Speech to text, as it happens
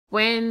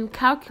When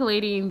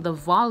calculating the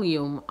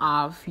volume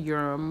of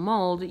your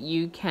mold,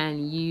 you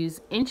can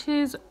use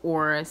inches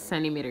or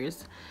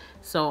centimeters.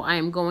 So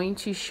I'm going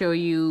to show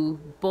you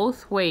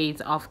both ways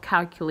of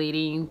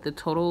calculating the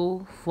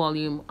total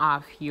volume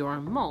of your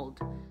mold.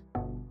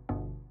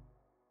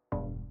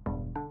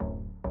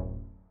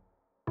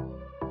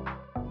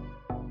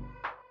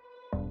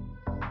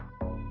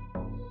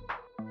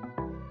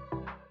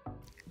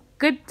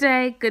 Good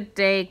day, good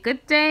day,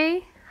 good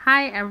day.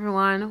 Hi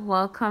everyone,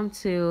 welcome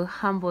to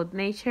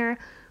HumbledNature,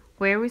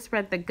 where we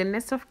spread the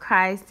goodness of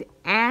Christ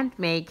and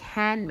make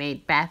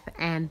handmade bath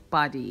and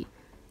body.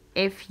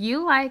 If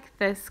you like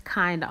this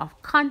kind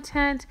of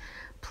content,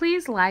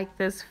 please like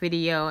this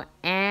video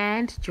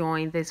and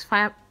join this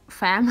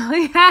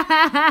family.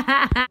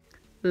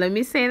 Let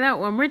me say that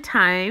one more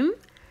time.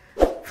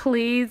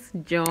 Please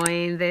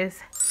join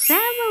this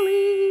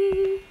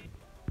family.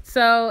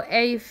 So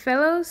a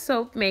fellow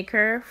soap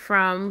maker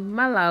from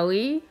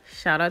Malawi,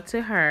 shout out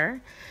to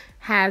her,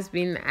 has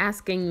been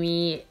asking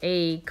me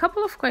a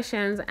couple of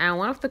questions, and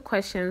one of the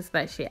questions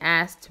that she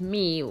asked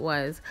me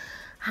was,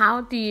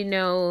 how do you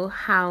know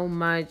how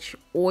much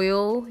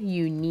oil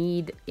you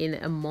need in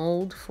a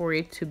mold for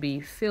it to be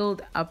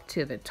filled up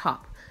to the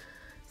top?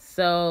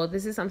 So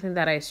this is something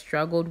that I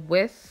struggled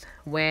with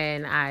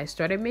when I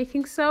started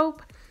making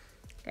soap.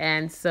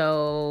 And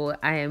so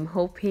I am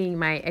hoping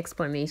my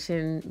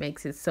explanation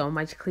makes it so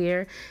much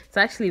clearer. It's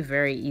actually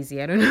very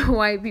easy. I don't know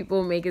why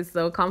people make it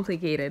so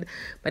complicated,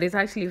 but it's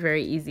actually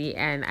very easy.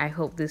 And I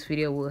hope this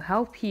video will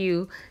help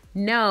you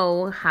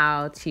know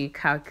how to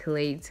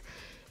calculate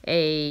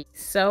a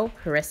soap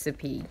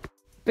recipe.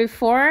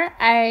 Before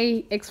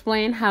I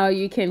explain how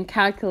you can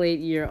calculate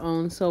your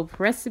own soap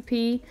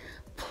recipe,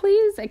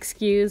 please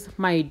excuse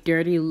my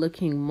dirty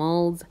looking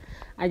molds.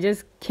 I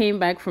just came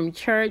back from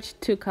church,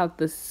 took out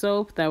the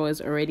soap that was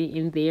already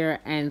in there,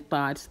 and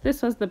thought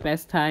this was the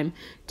best time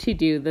to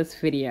do this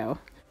video.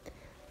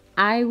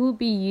 I will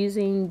be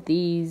using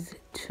these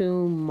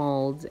two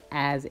molds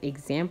as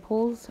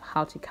examples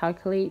how to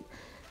calculate.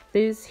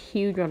 This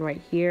huge one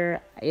right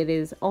here, it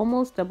is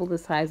almost double the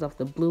size of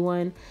the blue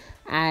one.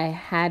 I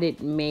had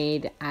it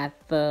made at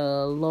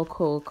the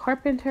local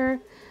carpenter,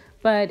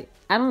 but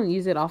I don't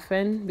use it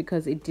often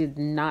because it did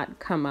not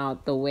come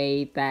out the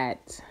way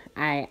that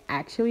I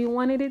actually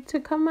wanted it to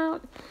come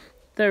out.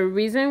 The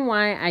reason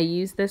why I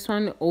use this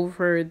one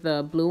over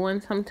the blue one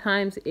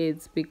sometimes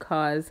is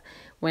because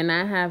when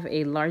I have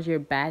a larger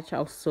batch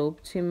of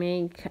soap to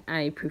make,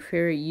 I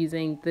prefer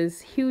using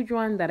this huge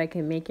one that I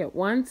can make at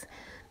once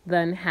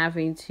than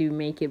having to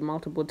make it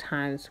multiple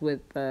times with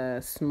the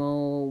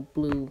small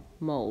blue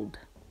mold.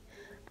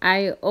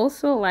 I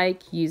also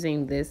like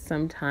using this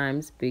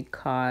sometimes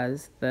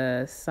because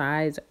the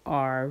sides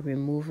are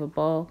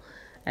removable.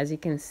 As you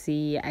can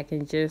see, I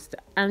can just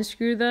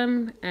unscrew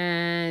them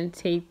and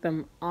take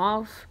them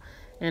off,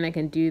 and I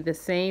can do the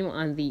same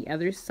on the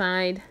other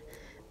side.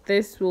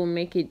 This will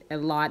make it a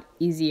lot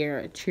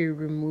easier to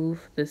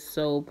remove the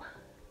soap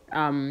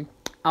out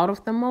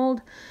of the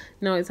mold.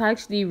 No, it's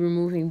actually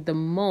removing the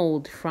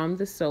mold from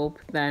the soap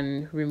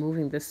than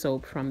removing the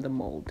soap from the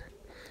mold.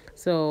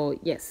 So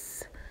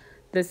yes,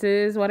 this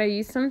is what I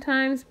use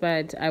sometimes,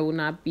 but I will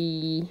not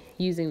be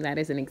using that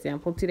as an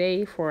example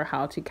today for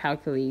how to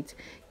calculate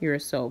your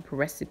soap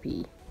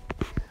recipe.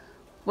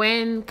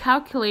 When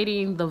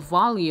calculating the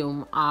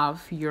volume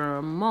of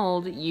your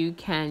mold, you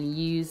can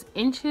use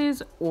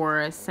inches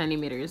or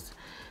centimeters.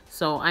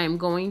 So I'm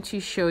going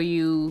to show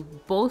you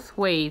both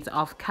ways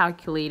of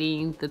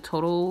calculating the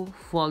total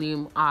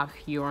volume of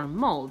your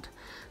mold.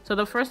 So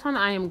the first one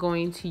I am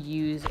going to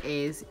use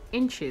is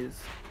inches.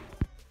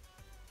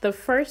 The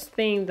first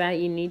thing that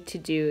you need to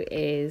do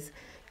is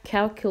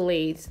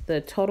calculate the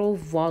total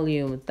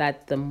volume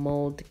that the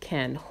mold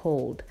can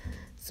hold.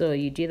 So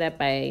you do that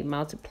by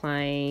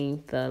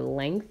multiplying the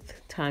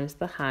length times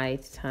the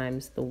height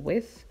times the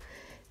width.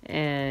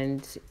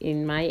 And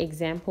in my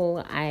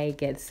example, I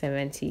get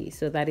 70.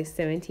 So that is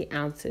 70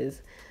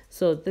 ounces.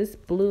 So this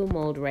blue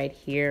mold right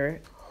here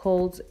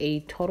holds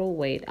a total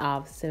weight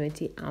of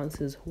 70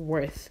 ounces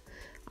worth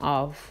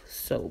of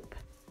soap.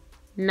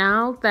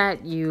 Now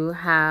that you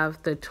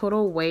have the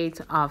total weight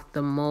of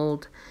the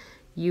mold,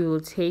 you will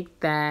take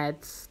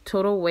that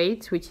total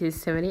weight, which is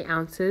 70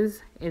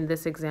 ounces in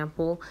this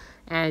example,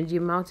 and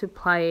you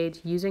multiply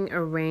it using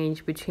a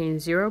range between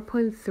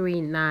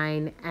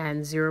 0.39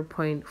 and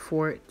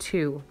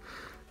 0.42.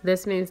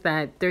 This means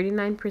that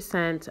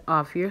 39%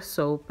 of your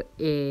soap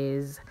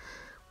is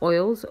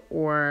oils,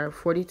 or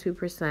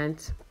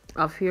 42%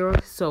 of your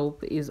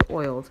soap is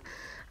oiled.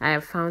 I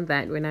have found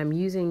that when I'm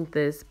using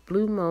this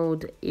blue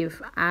mold,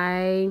 if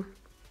I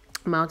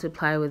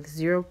multiply with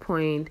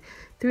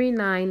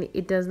 0.39,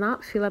 it does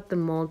not fill up the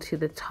mold to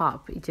the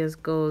top. It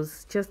just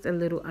goes just a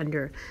little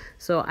under.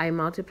 So I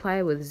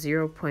multiply with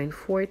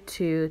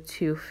 0.42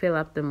 to fill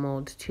up the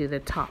mold to the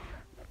top.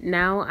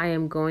 Now I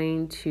am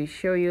going to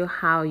show you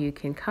how you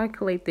can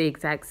calculate the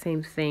exact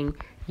same thing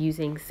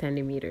using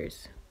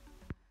centimeters.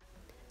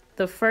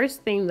 The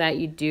first thing that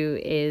you do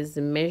is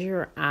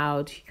measure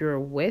out your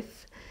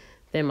width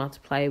then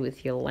multiply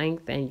with your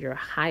length and your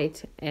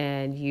height,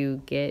 and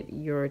you get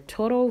your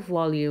total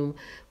volume,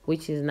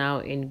 which is now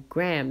in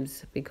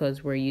grams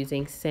because we're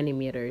using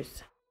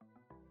centimeters.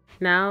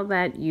 Now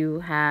that you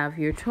have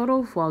your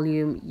total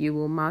volume, you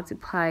will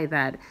multiply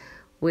that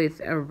with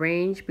a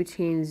range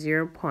between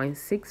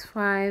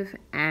 0.65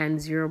 and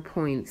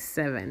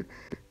 0.7.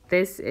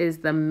 This is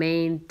the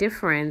main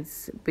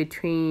difference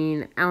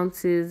between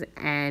ounces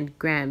and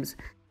grams.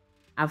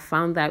 I've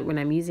found that when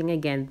I'm using,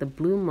 again, the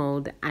blue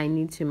mold, I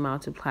need to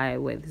multiply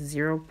with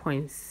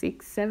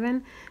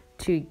 0.67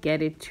 to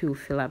get it to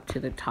fill up to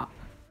the top.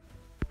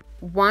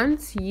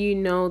 Once you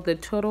know the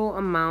total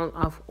amount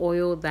of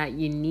oil that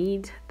you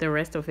need, the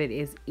rest of it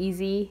is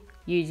easy.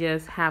 You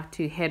just have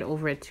to head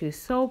over to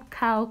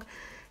Soapcalc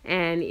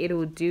and it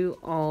will do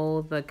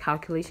all the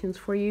calculations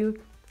for you.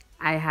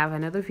 I have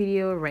another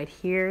video right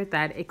here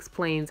that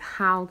explains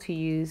how to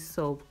use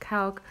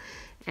Soapcalc,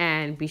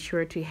 and be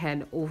sure to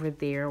head over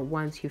there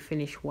once you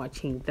finish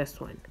watching this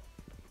one.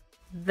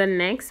 The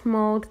next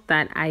mold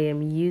that I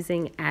am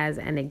using as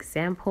an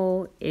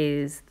example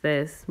is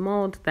this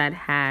mold that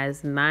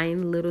has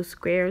 9 little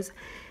squares.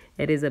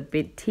 It is a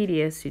bit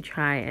tedious to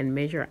try and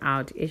measure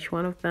out each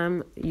one of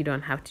them. You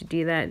don't have to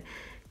do that.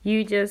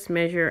 You just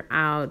measure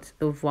out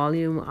the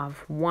volume of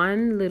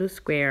one little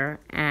square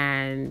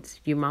and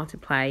you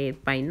multiply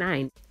it by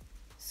 9.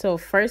 So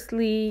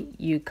firstly,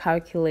 you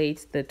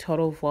calculate the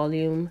total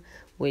volume,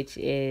 which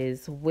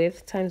is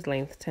width times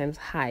length times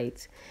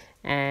height.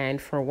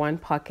 And for one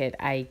pocket,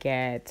 I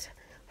get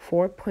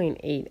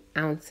 4.8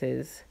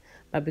 ounces.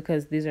 But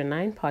because these are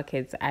 9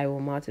 pockets, I will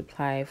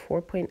multiply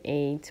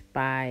 4.8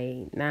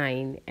 by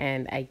 9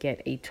 and I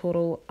get a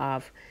total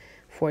of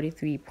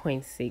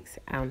 43.6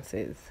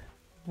 ounces.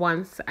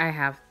 Once I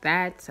have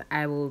that,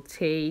 I will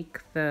take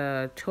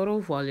the total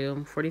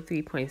volume,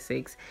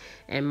 43.6,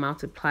 and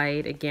multiply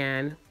it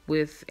again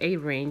with a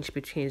range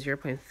between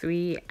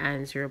 0.3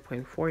 and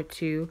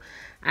 0.42.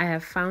 I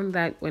have found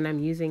that when I'm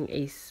using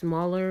a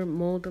smaller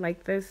mold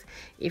like this,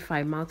 if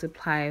I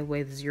multiply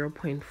with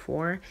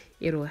 0.4,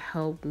 it'll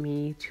help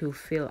me to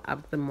fill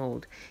up the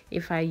mold.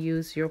 If I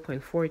use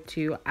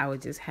 0.42, I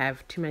would just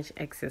have too much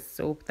excess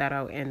soap that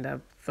I'll end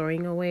up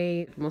throwing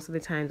away. Most of the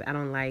times I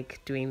don't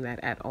like doing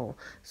that at all,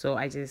 so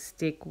I just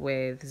stick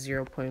with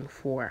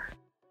 0.4.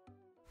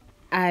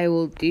 I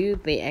will do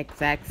the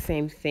exact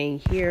same thing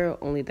here,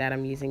 only that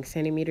I'm using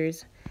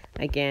centimeters.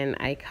 Again,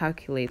 I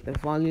calculate the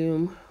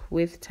volume,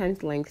 width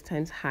times length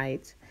times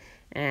height,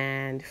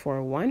 and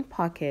for one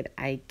pocket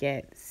I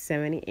get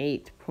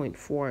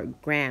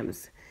 78.4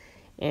 grams,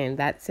 and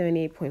that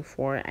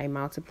 78.4 I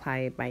multiply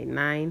it by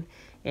 9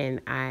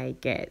 and I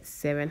get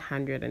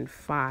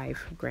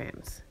 705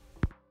 grams.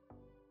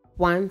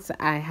 Once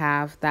I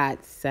have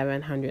that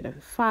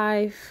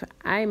 705,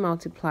 I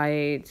multiply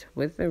it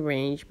with a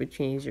range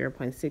between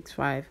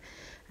 0.65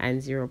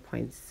 and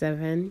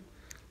 0.7.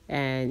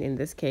 And in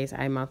this case,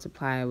 I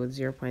multiply with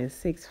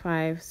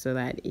 0.65 so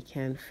that it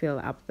can fill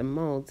up the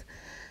mold.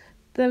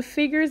 The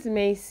figures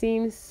may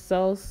seem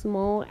so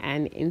small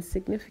and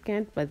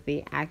insignificant, but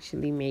they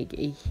actually make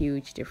a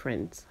huge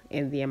difference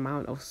in the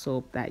amount of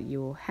soap that you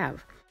will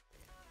have.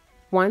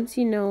 Once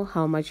you know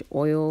how much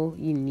oil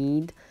you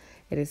need,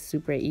 it is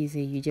super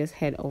easy. You just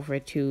head over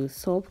to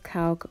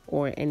Soapcalc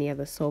or any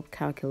other soap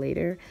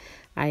calculator.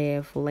 I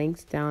have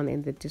linked down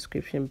in the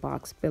description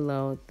box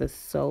below the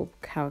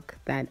Soapcalc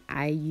that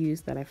I use,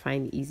 that I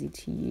find easy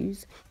to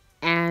use.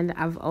 And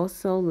I've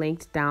also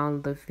linked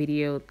down the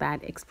video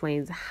that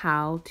explains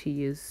how to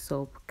use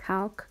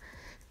Soapcalc.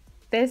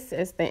 This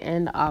is the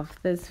end of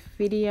this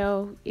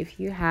video. If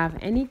you have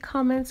any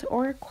comments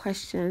or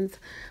questions,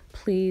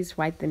 please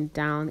write them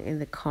down in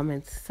the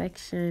comments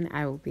section.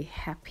 I will be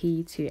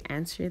happy to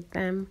answer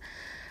them.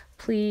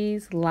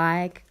 Please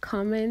like,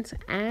 comment,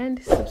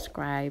 and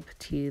subscribe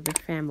to the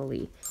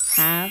family.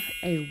 Have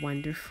a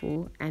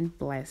wonderful and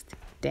blessed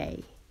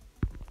day.